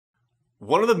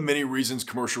One of the many reasons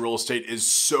commercial real estate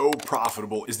is so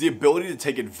profitable is the ability to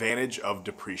take advantage of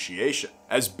depreciation.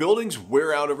 As buildings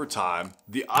wear out over time,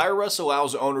 the IRS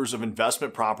allows owners of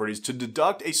investment properties to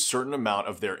deduct a certain amount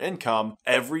of their income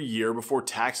every year before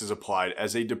tax is applied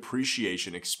as a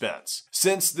depreciation expense.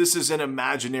 Since this is an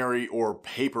imaginary or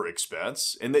paper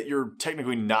expense, and that you're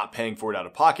technically not paying for it out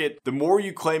of pocket, the more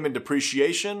you claim in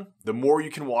depreciation, the more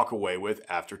you can walk away with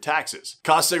after taxes.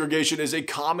 Cost segregation is a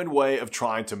common way of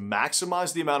trying to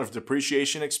maximize the amount of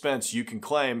depreciation expense you can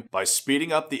claim by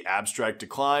speeding up the abstract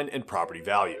decline in property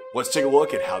value. Let's take a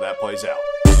look at how that plays out.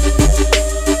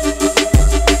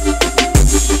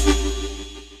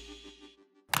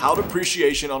 How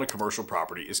depreciation on a commercial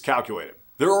property is calculated.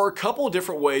 There are a couple of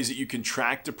different ways that you can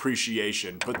track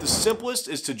depreciation, but the simplest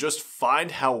is to just find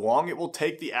how long it will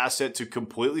take the asset to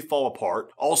completely fall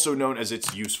apart, also known as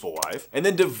its useful life, and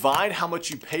then divide how much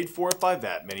you paid for it by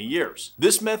that many years.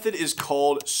 This method is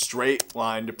called straight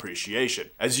line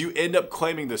depreciation, as you end up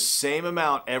claiming the same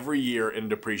amount every year in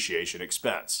depreciation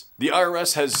expense. The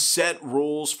IRS has set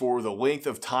rules for the length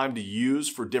of time to use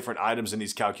for different items in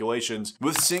these calculations,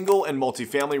 with single and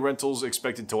multifamily rentals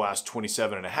expected to last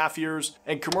 27.5 years,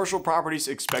 and commercial properties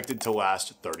expected to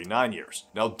last 39 years.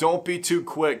 Now, don't be too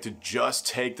quick to just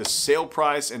take the sale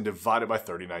price and divide it by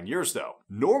 39 years though.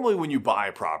 Normally when you buy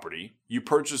a property, you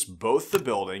purchase both the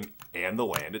building and the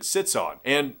land it sits on.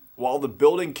 And while the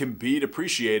building can be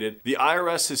depreciated, the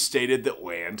IRS has stated that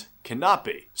land cannot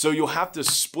be. So you'll have to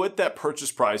split that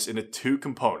purchase price into two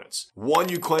components. One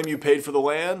you claim you paid for the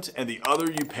land, and the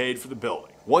other you paid for the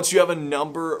building. Once you have a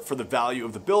number for the value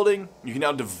of the building, you can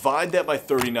now divide that by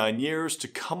 39 years to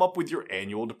come up with your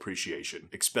annual depreciation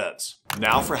expense.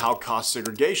 Now for how cost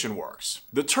segregation works.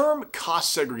 The term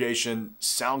cost segregation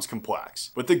sounds complex,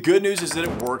 but the good news is that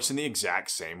it works in the exact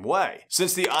same way.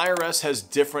 Since the IRS has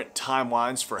different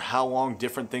timelines for how long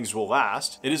different things will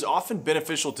last, it is often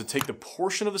beneficial to take the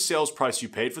portion of the sales price you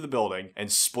paid for the building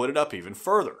and split it up even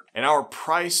further. In our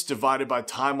price divided by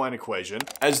timeline equation,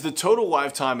 as the total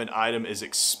lifetime an item is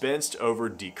expensed over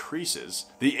decreases,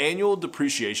 the annual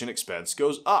depreciation expense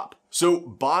goes up. So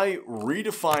by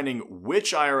redefining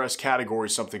which IRS category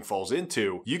something falls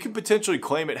into, you can potentially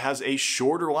claim it has a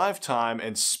shorter lifetime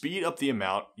and speed up the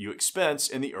amount you expense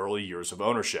in the early years of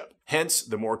ownership. Hence,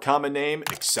 the more common name,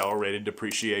 accelerated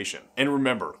depreciation. And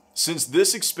remember, since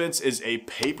this expense is a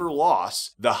paper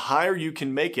loss, the higher you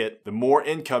can make it, the more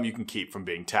income you can keep from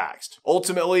being taxed.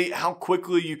 Ultimately, how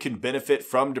quickly you can benefit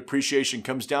from depreciation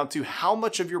comes down to how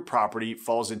much of your property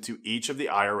falls into each of the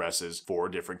IRS's 4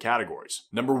 different categories.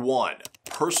 Number 1,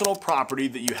 personal property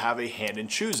that you have a hand in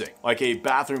choosing, like a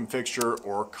bathroom fixture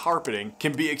or carpeting,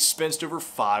 can be expensed over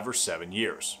 5 or 7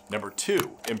 years. Number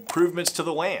 2, improvements to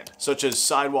the land, such as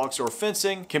sidewalks or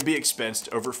fencing, can be expensed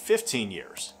over 15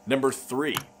 years. Number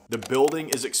 3, the building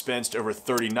is expensed over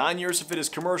 39 years if it is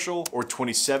commercial, or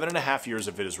 27.5 years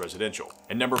if it is residential.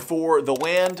 And number 4, the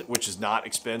land, which is not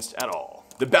expensed at all.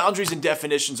 The boundaries and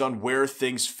definitions on where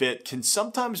things fit can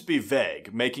sometimes be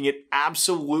vague, making it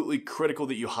absolutely critical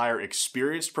that you hire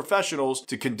experienced professionals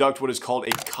to conduct what is called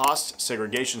a cost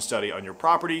segregation study on your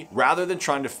property, rather than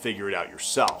trying to figure it out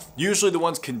yourself. Usually the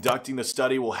ones conducting the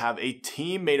study will have a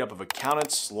team made up of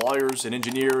accountants, lawyers, and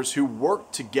engineers who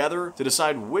work together to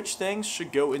decide which things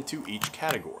should go into each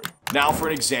category. Now for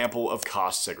an example of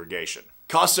cost segregation.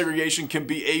 Cost segregation can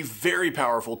be a very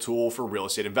powerful tool for real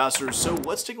estate investors, so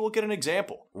let's take a look at an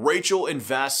example. Rachel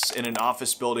invests in an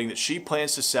office building that she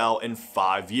plans to sell in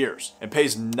 5 years and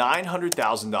pays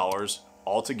 $900,000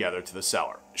 altogether to the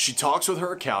seller. She talks with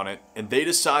her accountant and they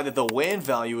decide that the land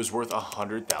value is worth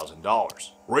 $100,000.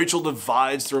 Rachel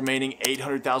divides the remaining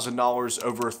 $800,000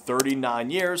 over 39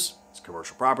 years, it's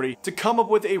commercial property, to come up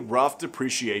with a rough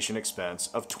depreciation expense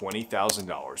of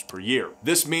 $20,000 per year.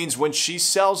 This means when she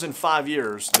sells in 5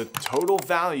 years, the total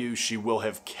value she will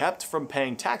have kept from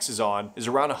paying taxes on is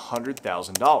around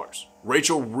 $100,000.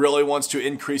 Rachel really wants to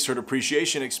increase her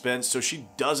depreciation expense so she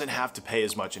doesn't have to pay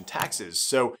as much in taxes,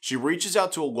 so she reaches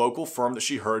out to a local firm that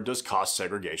she heard does cost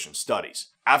segregation studies.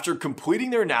 After completing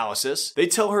their analysis, they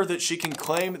tell her that she can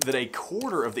claim that a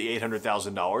quarter of the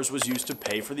 $800,000 was used to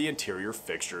pay for the interior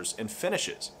fixtures and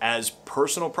finishes. As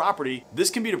personal property,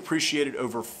 this can be depreciated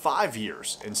over 5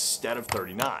 years instead of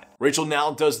 39. Rachel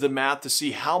now does the math to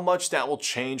see how much that will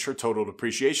change her total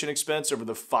depreciation expense over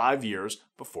the 5 years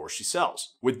before she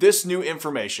sells. With this new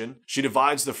information, she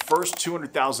divides the first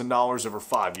 $200,000 over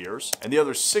 5 years and the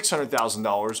other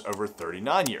 $600,000 over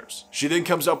 39 years. She then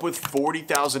comes up with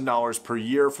 $40,000 per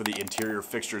year for the interior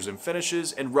fixtures and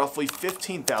finishes and roughly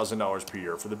 $15,000 per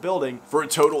year for the building, for a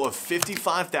total of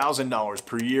 $55,000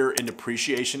 per year in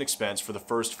depreciation expense for the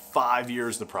first 5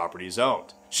 years the property is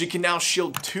owned. she can now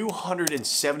shield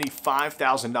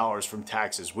 $275,000 from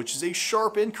taxes, which is a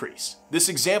sharp increase. This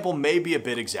example may be a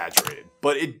bit exaggerated,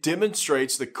 but it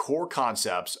demonstrates the core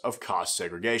concepts of cost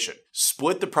segregation.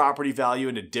 Split the property value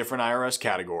into different IRS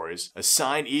categories,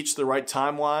 assign each the right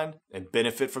timeline, and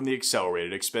benefit from the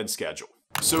accelerated expense schedule.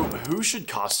 So who should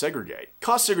cost segregate?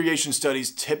 Cost segregation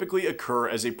studies typically occur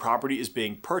as a property is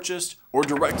being purchased or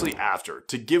directly after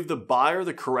to give the buyer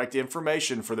the correct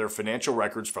information for their financial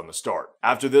records from the start.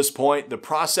 After this point, the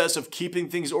process of keeping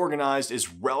things organized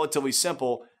is relatively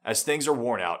simple as things are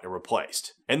worn out and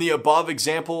replaced. In the above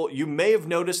example, you may have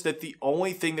noticed that the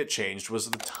only thing that changed was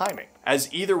the timing,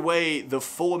 as either way, the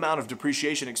full amount of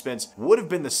depreciation expense would have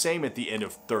been the same at the end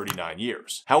of 39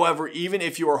 years. However, even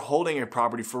if you are holding a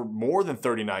property for more than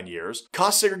 39 years,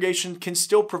 cost segregation can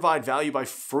still provide value by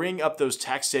freeing up those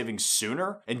tax savings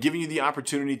sooner and giving you the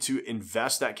opportunity to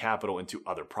invest that capital into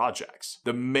other projects.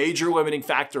 The major limiting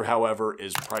factor, however,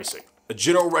 is pricing. A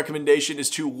general recommendation is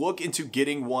to look into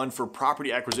getting one for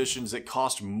property acquisitions that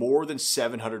cost more than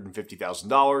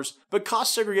 $750,000, but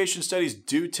cost segregation studies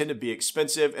do tend to be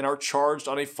expensive and are charged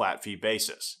on a flat fee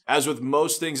basis. As with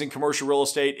most things in commercial real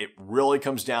estate, it really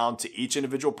comes down to each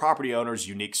individual property owner's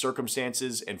unique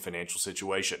circumstances and financial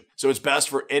situation. So it's best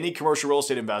for any commercial real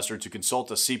estate investor to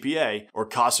consult a CPA or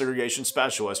cost segregation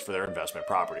specialist for their investment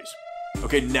properties.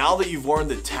 Okay, now that you've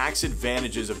learned the tax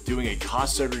advantages of doing a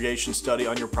cost segregation study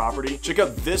on your property, check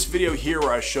out this video here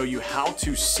where I show you how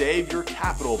to save your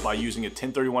capital by using a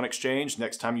 1031 exchange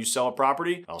next time you sell a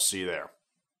property. I'll see you there.